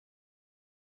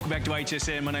back to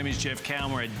HSN. My name is Jeff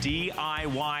Cowan. We're at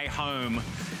DIY Home,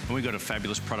 and we've got a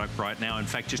fabulous product right now. In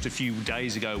fact, just a few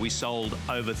days ago, we sold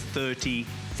over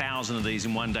 30,000 of these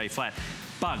in one day flat.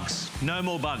 Bugs, no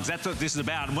more bugs. That's what this is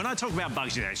about. And when I talk about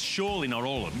bugs, you know, surely not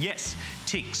all of them. Yes,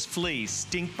 ticks, fleas,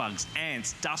 stink bugs,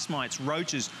 ants, dust mites,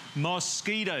 roaches,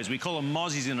 mosquitoes. We call them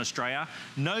mozzies in Australia.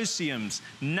 No-see-ums,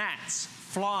 gnats,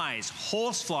 flies,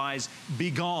 horse flies,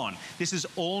 be gone. This is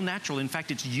all natural. In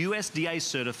fact, it's USDA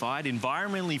certified,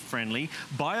 environmentally friendly,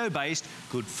 bio-based,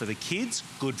 good for the kids,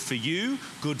 good for you,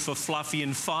 good for Fluffy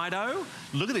and Fido.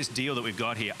 Look at this deal that we've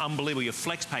got here. Unbelievable. Your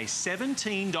flex pay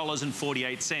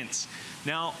 $17.48.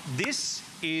 Now, this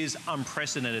is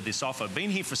unprecedented, this offer. Been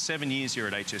here for 7 years here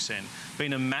at HSN.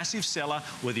 Been a massive seller,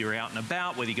 whether you're out and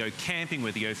about, whether you go camping,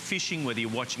 whether you go fishing, whether you're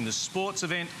watching the sports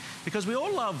event, because we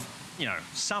all love, you know,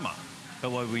 summer. But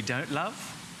what we don't love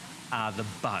are the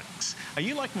bugs. Are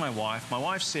you like my wife? My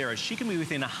wife, Sarah, she can be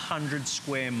within 100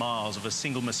 square miles of a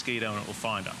single mosquito and it will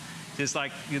find her. There's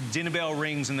like your dinner bell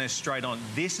rings and they're straight on.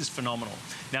 This is phenomenal.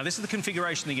 Now, this is the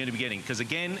configuration they're going to be getting, because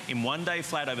again, in one day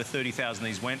flat, over 30,000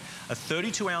 these went. A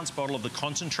 32-ounce bottle of the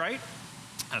concentrate,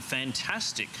 a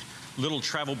fantastic little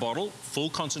travel bottle, full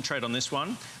concentrate on this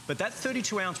one, but that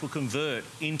 32-ounce will convert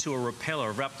into a repeller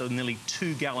of up to nearly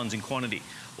 2 gallons in quantity.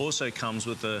 Also comes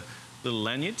with a little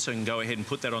lanyard, so you can go ahead and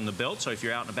put that on the belt, so if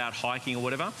you're out and about hiking or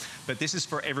whatever. But this is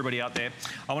for everybody out there.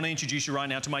 I want to introduce you right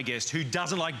now to my guest, who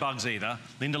doesn't like bugs either.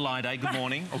 Linda Lyday, good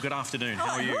morning, or good afternoon.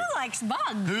 How are you? Who likes bugs?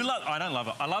 I don't love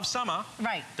it. I love summer.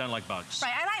 Right. Don't like bugs.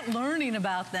 Right, I like learning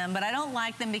about them, but I don't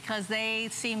like them because they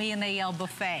see me and they yell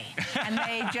buffet. And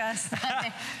they just,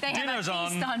 they have a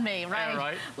feast on me, right? Yeah,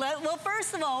 right. Well,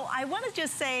 first of all, I want to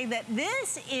just say that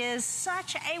this is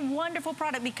such a wonderful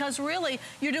product, because really,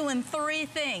 you're doing 3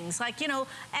 things. Like, you know,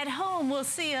 at home we'll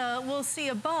see a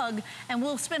bug and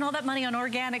we'll spend all that money on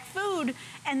organic food,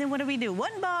 and then what do?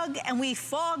 One bug and we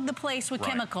fog the place with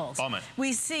chemicals. Vomit.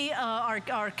 We see our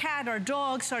cat, our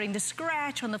dog starting to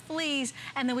scratch on the fleas,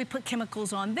 and then we put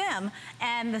chemicals on them.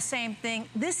 And the same thing,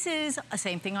 this is the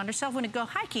same thing on yourself when you go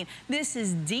hiking. This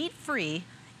is DEET free.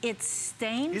 It's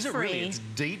stain-free. Is it really? It's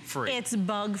DEET-free. It's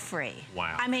bug-free.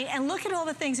 Wow. I mean, and look at all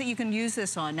the things that you can use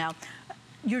this on. Now,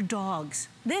 your dogs.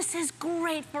 This is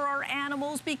great for our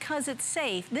animals because it's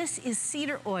safe. This is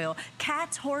cedar oil.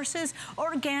 Cats, horses,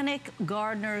 organic,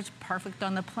 gardeners, perfect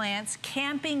on the plants,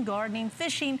 camping, gardening,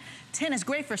 fishing, tennis,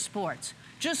 great for sports.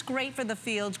 Just great for the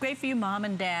fields, great for you mom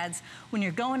and dads. When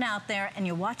you're going out there and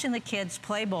you're watching the kids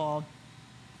play ball,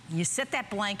 you set that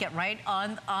blanket right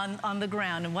on the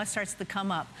ground, and what starts to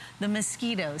come up? The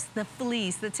mosquitoes, the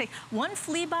fleas, the tick. One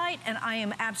flea bite, and I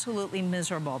am absolutely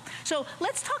miserable. So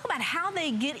let's talk about how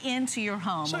they get into your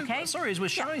home, okay? Sorry, as we're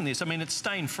showing this, I mean, it's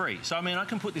stain-free. So, I mean, I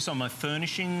can put this on my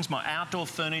furnishings, my outdoor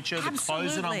furniture, the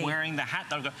clothes that I'm wearing, the hat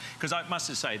that I've got. Because I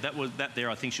must say, that there,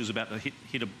 I think she was about to hit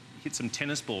some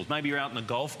tennis balls. Maybe you're out in the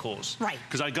golf course. Right.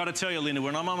 Because I got to tell you, Linda,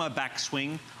 when I'm on my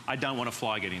backswing, I don't want a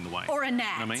fly getting in the way. Or a gnat. You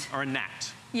know what I mean? Or a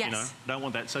gnat. Yes. You know, don't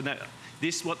want that. So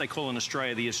this is what they call in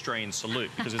Australia the Australian salute,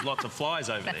 because there's lots of flies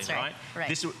over there, right?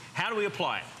 Right. How do we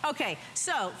apply it? Okay,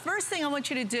 so first thing I want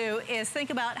you to do is think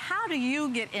about, how do you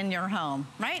get in your home,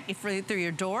 right? Through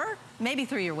your door, maybe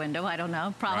through your window, I don't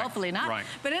know, hopefully not. Right.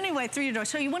 But anyway, through your door.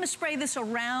 So you want to spray this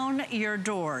around your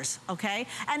doors, okay?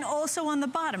 And also on the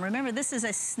bottom. Remember, this is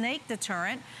a snake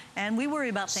deterrent, and we worry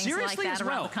about things like that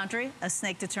around the country. A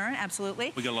snake deterrent,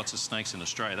 absolutely. We got lots of snakes in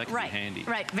Australia. That can be handy.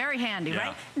 Right, very handy,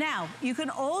 right? Now, you can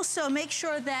also make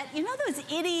sure that, you know those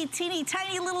itty, teeny,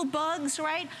 tiny little bugs,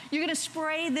 right? You're going to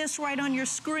spray this right on your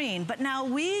screen. But now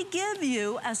we give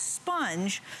you a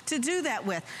sponge to do that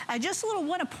with. I just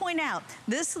want to point out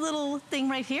this little thing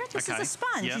right here. This is a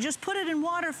sponge. Yep. You just put it in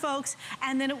water, folks,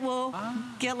 and then it will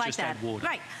get like that. Add water.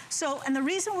 Right. So, and the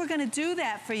reason we're going to do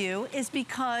that for you is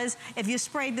because if you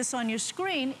sprayed this on your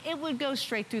screen, it would go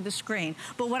straight through the screen.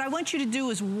 But what I want you to do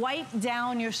is wipe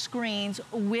down your screens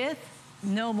with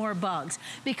no more bugs,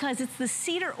 because it's the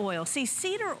cedar oil. See,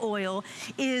 cedar oil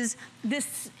is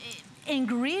this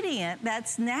ingredient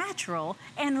that's natural,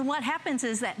 and what happens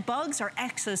is that bugs are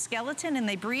exoskeleton and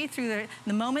they breathe through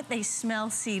the moment they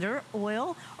smell cedar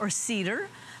oil or cedar,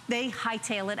 they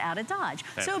hightail it out of Dodge.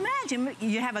 So imagine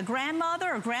you have a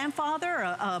grandmother or grandfather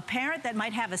or a parent that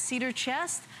might have a cedar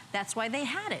chest. That's why they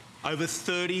had it. Over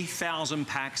 30,000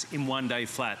 packs in one day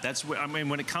flat. That's where, I mean,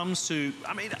 when it comes to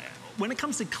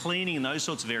cleaning and those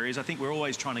sorts of areas, I think we're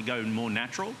always trying to go more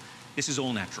natural. This is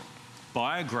all natural.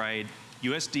 Biograde,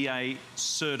 USDA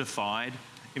certified,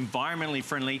 environmentally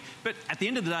friendly, but at the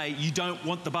end of the day, you don't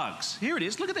want the bugs. Here it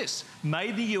is, look at this.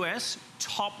 Made in the US,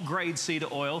 top grade cedar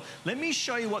oil. Let me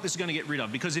show you what this is going to get rid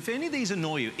of, because if any of these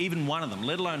annoy you, even one of them,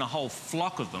 let alone a whole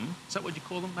flock of them, is that what you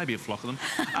call them? Maybe a flock of them.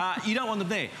 You don't want them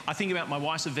there. I think about, my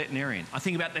wife's a veterinarian. I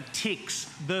think about the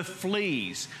ticks, the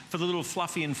fleas for the little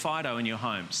Fluffy and Fido in your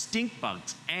home, stink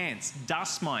bugs, ants,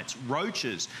 dust mites,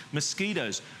 roaches,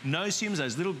 mosquitoes, no-sums,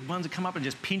 those little ones that come up and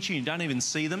just pinch you and you don't even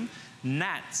see them,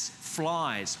 gnats,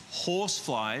 flies, horse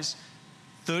flies.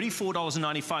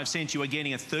 $34.95, you are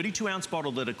getting a 32-ounce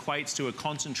bottle that equates to a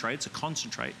concentrate. It's a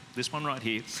concentrate. This one right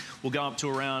here will go up to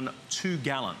around 2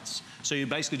 gallons. So you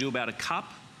basically do about a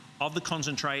cup of the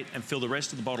concentrate and fill the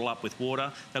rest of the bottle up with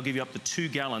water. They'll give you up to 2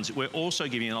 gallons. We're also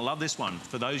giving you, and I love this one,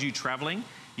 for those of you traveling,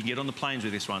 you can get on the planes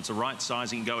with this one. It's the right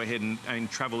size. You can go ahead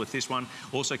and travel with this one.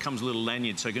 Also comes a little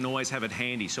lanyard, so you can always have it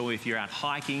handy. So if you're out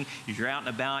hiking, if you're out and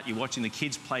about, you're watching the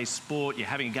kids play sport, you're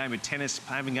having a game of tennis,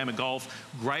 having a game of golf,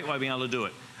 great way of being able to do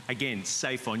it. Again,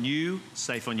 safe on you,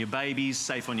 safe on your babies,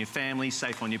 safe on your family,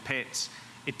 safe on your pets.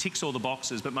 It ticks all the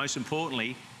boxes, but most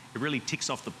importantly, it really ticks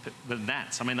off the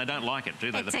gnats. I mean, they don't like it, do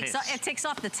they, the pets? It ticks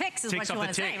off the ticks is what you want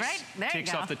to say, right? There you go.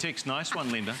 Ticks off the ticks. Nice one,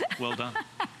 Linda. Well done.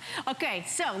 Okay,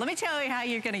 so let me tell you how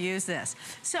you're going to use this.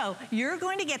 So you're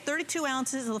going to get 32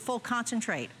 ounces of the full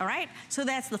concentrate, all right? So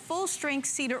that's the full strength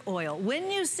cedar oil. When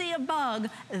you see a bug,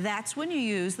 that's when you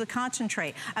use the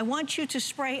concentrate. I want you to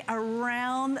spray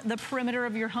around the perimeter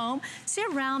of your home. See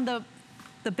around the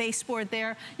baseboard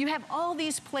there, you have all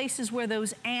these places where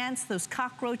those ants, those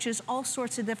cockroaches, all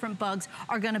sorts of different bugs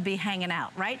are gonna be hanging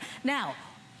out, right? Now,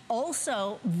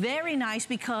 also very nice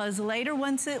because later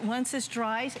once this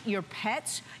dries, your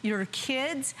pets, your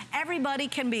kids, everybody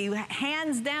can be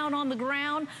hands down on the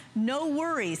ground, no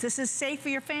worries. This is safe for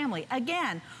your family.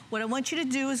 Again, what I want you to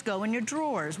do is go in your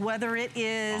drawers, whether it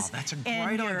is that's a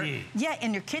great idea. Yeah,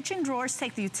 in your kitchen drawers,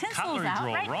 take the utensils Cutlery out,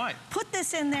 drawer, right? Put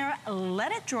this in there,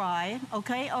 let it dry,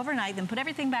 okay, overnight, then put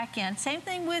everything back in. Same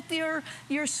thing with your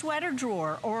sweater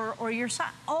drawer or your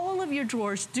sock. All of your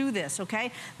drawers do this,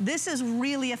 okay? This is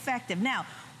really effective. Now,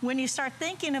 when you start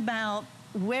thinking about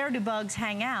where do bugs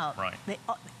hang out? Right.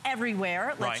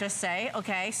 Everywhere, let's just say,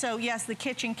 okay? So yes, the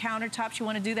kitchen countertops, you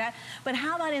want to do that. But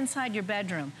how about inside your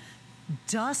bedroom?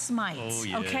 Dust mites,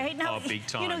 okay? Now, big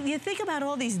time. you know, you think about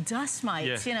all these dust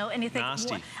mites, you know, and you think,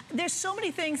 well, there's so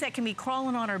many things that can be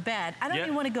crawling on our bed. I don't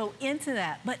even want to go into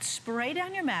that, but spray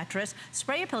down your mattress,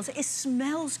 spray your pillows. It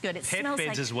smells good. It smells like pet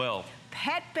beds as well.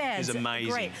 Pet beds is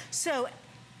amazing. Great. So,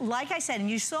 like I said, and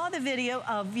you saw the video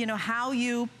of, you know, how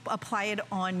you apply it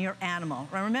on your animal.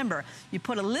 Remember, you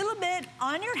put a little bit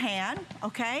on your hand,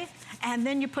 okay? And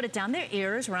then you put it down their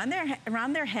ears, around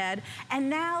their head, and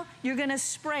now you're gonna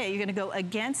spray. You're gonna go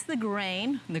against the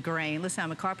grain, listen,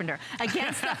 I'm a carpenter,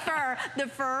 against the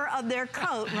fur of their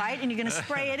coat, right? And you're gonna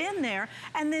spray it in there,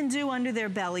 and then do under their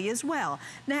belly as well.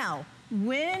 Now,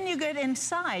 when you get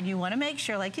inside, you want to make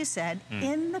sure, like you said,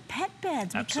 in the pet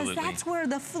beds, because that's where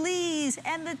the fleas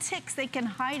and the ticks, they can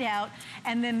hide out,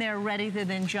 and then they're ready to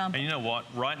then jump. And you know what?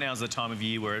 Right now is the time of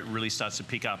year where it really starts to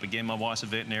pick up. Again, my wife's a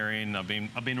veterinarian. I've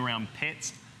been around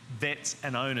pets, vets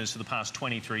and owners for the past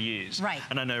 23 years. Right.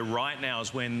 And I know right now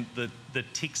is when the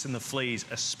ticks and the fleas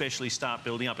especially start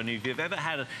building up. And if you've ever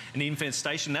had an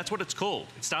infestation, that's what it's called.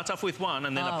 It starts off with one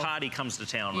and then a party comes to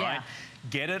town, right?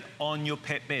 Get it on your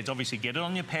pet beds. Obviously, get it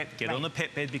on your pet, get it on the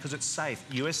pet bed because it's safe.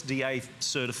 USDA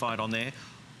certified on there,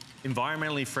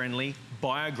 environmentally friendly,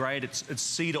 bio-grade, it's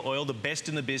cedar oil, the best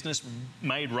in the business,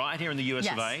 made right here in the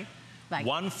US of A. Right.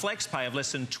 One flex pay of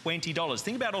less than $20.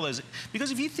 Think about all those, because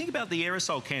if you think about the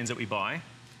aerosol cans that we buy,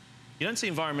 you don't see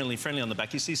environmentally friendly on the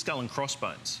back, you see skull and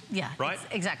crossbones. Yeah, right?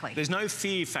 Exactly. There's no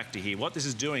fear factor here. What this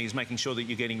is doing is making sure that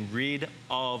you're getting rid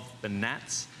of the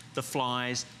gnats, the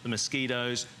flies, the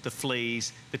mosquitoes, the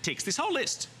fleas, the ticks. This whole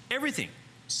list, everything.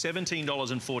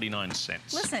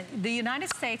 $17.49. Listen, the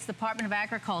United States Department of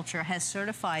Agriculture has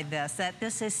certified this, that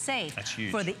this is safe. That's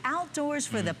huge. For the outdoors,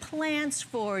 for the plants,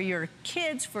 for your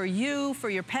kids, for you, for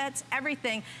your pets,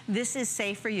 everything. This is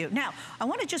safe for you. Now, I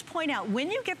want to just point out,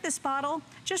 when you get this bottle,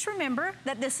 just remember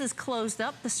that this is closed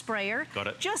up, the sprayer. Got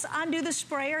it. Just undo the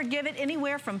sprayer, give it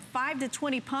anywhere from 5 to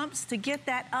 20 pumps to get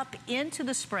that up into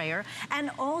the sprayer.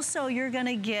 And also, you're going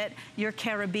to get your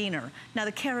carabiner. Now,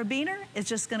 the carabiner is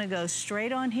just going to go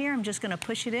straight on here. I'm just going to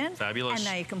push it in. Fabulous. And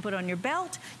now you can put it on your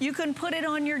belt. You can put it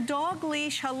on your dog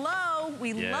leash. Hello,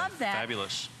 we love that.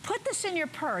 Fabulous. Put this in your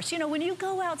purse. You know, when you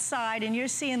go outside and you're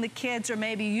seeing the kids, or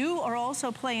maybe you are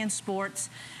also playing sports,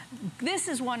 this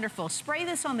is wonderful. Spray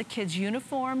this on the kids'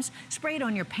 uniforms. Spray it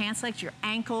on your pants legs, your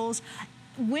ankles.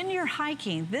 When you're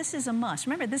hiking, this is a must.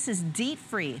 Remember, this is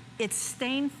DEET-free. It's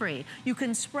stain-free. You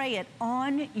can spray it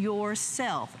on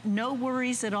yourself. No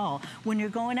worries at all. When you're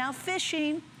going out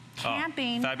fishing,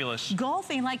 camping, fabulous.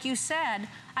 golfing, like you said.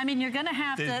 I mean, you're gonna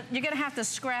have to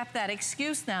scrap that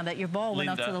excuse now that your ball went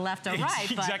up to the left or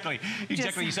right. Exactly. You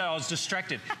say I was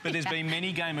distracted, but there's been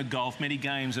many games of golf, many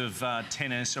games of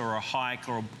tennis or a hike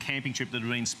or a camping trip that have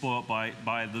been spoilt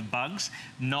by the bugs.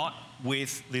 Not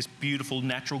with this beautiful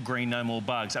natural green No More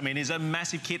Bugs. I mean, there's a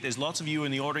massive kit. There's lots of you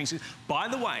in the ordering. By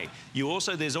the way,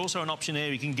 there's also an option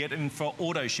there you can get in for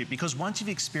auto ship, because once you've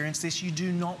experienced this, you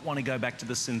do not want to go back to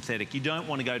the synthetic. You don't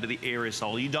want to go to the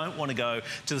aerosol. You don't want to go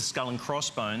to the skull and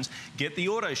crossbones. Get the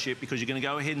auto ship, because you're going to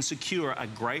go ahead and secure a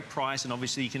great price, and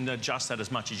obviously you can adjust that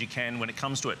as much as you can when it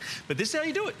comes to it. But this is how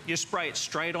you do it. You spray it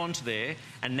straight onto there,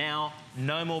 and now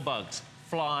no more bugs.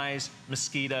 Flies,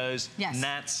 mosquitoes,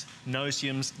 gnats,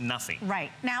 no-see-ums, nothing.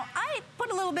 Right. Now, I'll put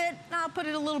it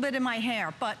a little bit in my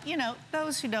hair, but, you know,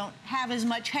 those who don't have as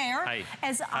much hair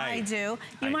as I do,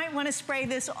 you might want to spray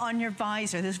this on your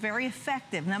visor. This is very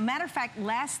effective. Now, matter of fact,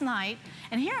 last night,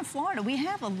 and here in Florida, we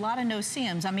have a lot of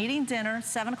no-see-ums. I'm eating dinner,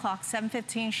 7 o'clock,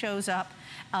 7:15 shows up,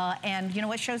 and you know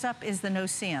what shows up is the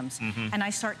no-see-ums. And I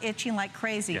start itching like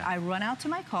crazy. I run out to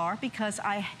my car, because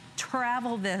I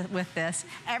travel with this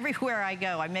everywhere I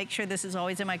go. I make sure this is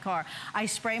always in my car. I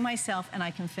spray myself and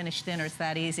I can finish dinner. It's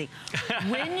that easy.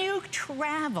 When you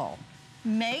travel,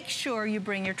 make sure you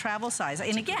bring your travel size.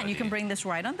 And again, you can bring this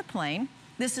right on the plane.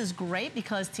 This is great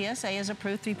because TSA is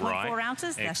approved 3.4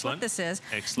 ounces. That's what this is.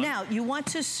 Now, you want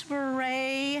to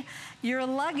spray your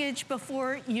luggage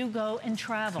before you go and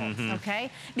travel,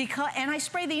 okay? And I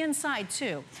spray the inside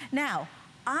too. Now,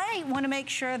 I want to make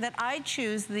sure that I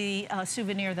choose the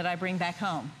souvenir that I bring back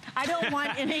home. I don't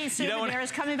want any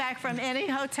souvenirs coming back from any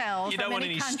hotel, from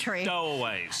any country. You don't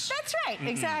want any stowaways. That's right,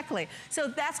 exactly. So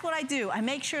that's what I do. I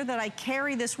make sure that I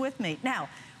carry this with me. Now,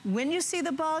 when you see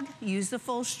the bug, use the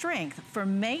full strength. For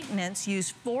maintenance, use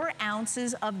 4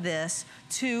 ounces of this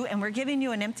and we're giving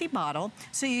you an empty bottle.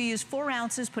 So you use 4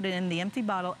 ounces, put it in the empty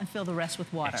bottle, and fill the rest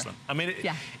with water. Excellent. I mean,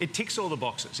 it ticks all the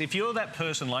boxes. If you're that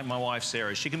person like my wife,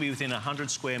 Sarah, she can be within 100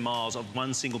 square miles of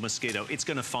one single mosquito. It's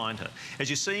going to find her.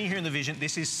 As you're seeing here in the vision,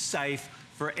 this is safe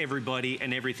for everybody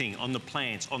and everything, on the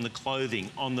plants, on the clothing,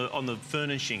 on the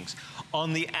furnishings,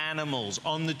 on the animals,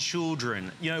 on the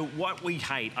children. You know, what we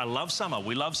hate, I love summer.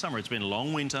 We love summer. It's been a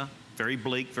long winter, very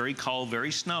bleak, very cold,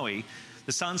 very snowy.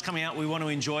 The sun's coming out. We want to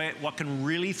enjoy it. What can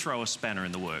really throw a spanner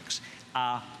in the works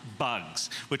are bugs.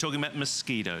 We're talking about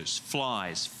mosquitoes,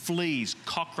 flies, fleas,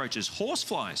 cockroaches,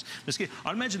 horseflies.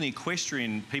 I'd imagine the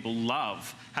equestrian people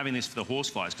love having this for the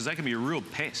horseflies, because they can be a real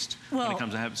pest when it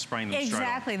comes to spraying them straight on.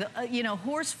 Exactly. You know,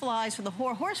 horseflies for the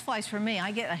horseflies for me,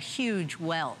 I get a huge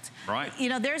welt. Right. You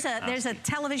know, there's a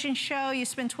television show. You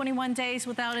spend 21 days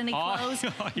without any clothes.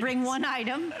 Bring one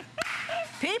item.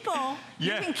 People,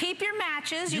 you can keep your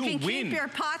matches. You can keep your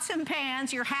pots and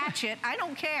pans, your hatchet. I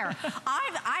don't care.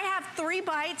 I have 3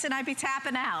 bites and I'd be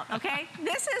tapping out. Okay.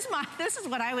 This is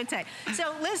what I would say.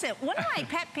 So listen, one of my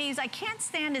pet peeves, I can't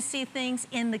stand to see things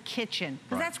in the kitchen.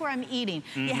 That's where I'm eating.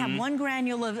 You have 1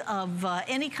 granule of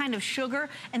any kind of sugar,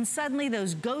 and suddenly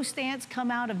those ghost ants come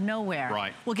out of nowhere.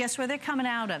 Right. Well, guess where they're coming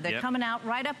out of? They're coming out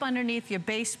right up underneath your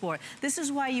baseboard. This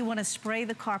is why you want to spray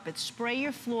the carpet, spray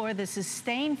your floor. This is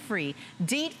stain-free,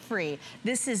 DEET-free.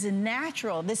 This is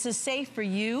natural. This is safe for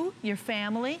you, your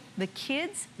family, the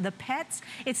kids, the pets.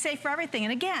 It's safe for everything.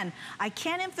 And again, I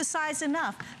can't emphasize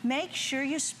enough, make sure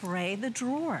you spray the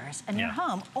drawers in your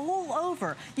home all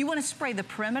over. You want to spray the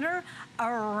perimeter,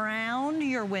 around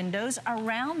your windows,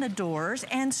 around the doors,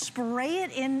 and spray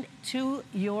it into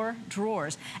your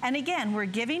drawers. And again, we're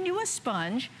giving you a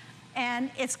sponge,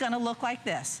 and it's going to look like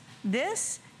this.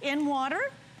 This in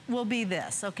water will be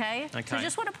this, okay? So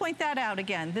just want to point that out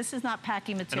again. This is not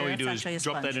packing material. And all you do is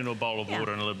drop that into a bowl of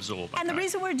water and it'll absorb. And the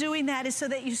reason we're doing that is so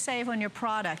that you save on your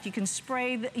product. You can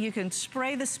spray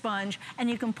the sponge, and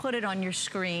you can put it on your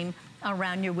screen,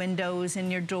 around your windows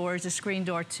and your doors, the screen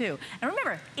door too. And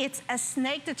remember, it's a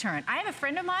snake deterrent. I have a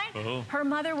friend of mine, her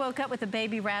mother woke up with a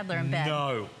baby rattler in bed.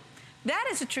 No. That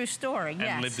is a true story, yes.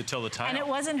 And lived to tell the tale. And it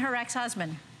wasn't her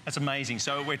ex-husband. That's amazing.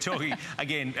 So we're talking,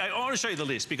 again, I want to show you the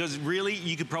list, because really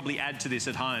you could probably add to this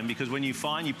at home, because when you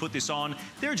put this on,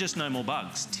 there are just no more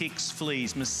bugs. Ticks,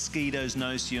 fleas, mosquitoes,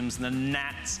 no-see-ums, the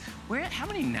gnats. How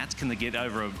many gnats can they get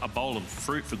over a bowl of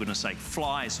fruit, for goodness sake?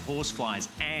 Flies, horseflies,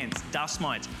 ants, dust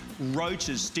mites,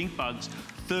 roaches, stink bugs.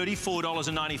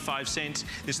 $34.95.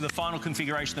 This is the final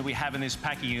configuration that we have in this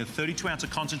packaging. A 32-ounce of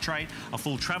concentrate, a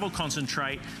full travel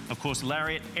concentrate, of course,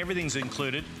 lariat, everything's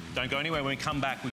included. Don't go anywhere when we come back.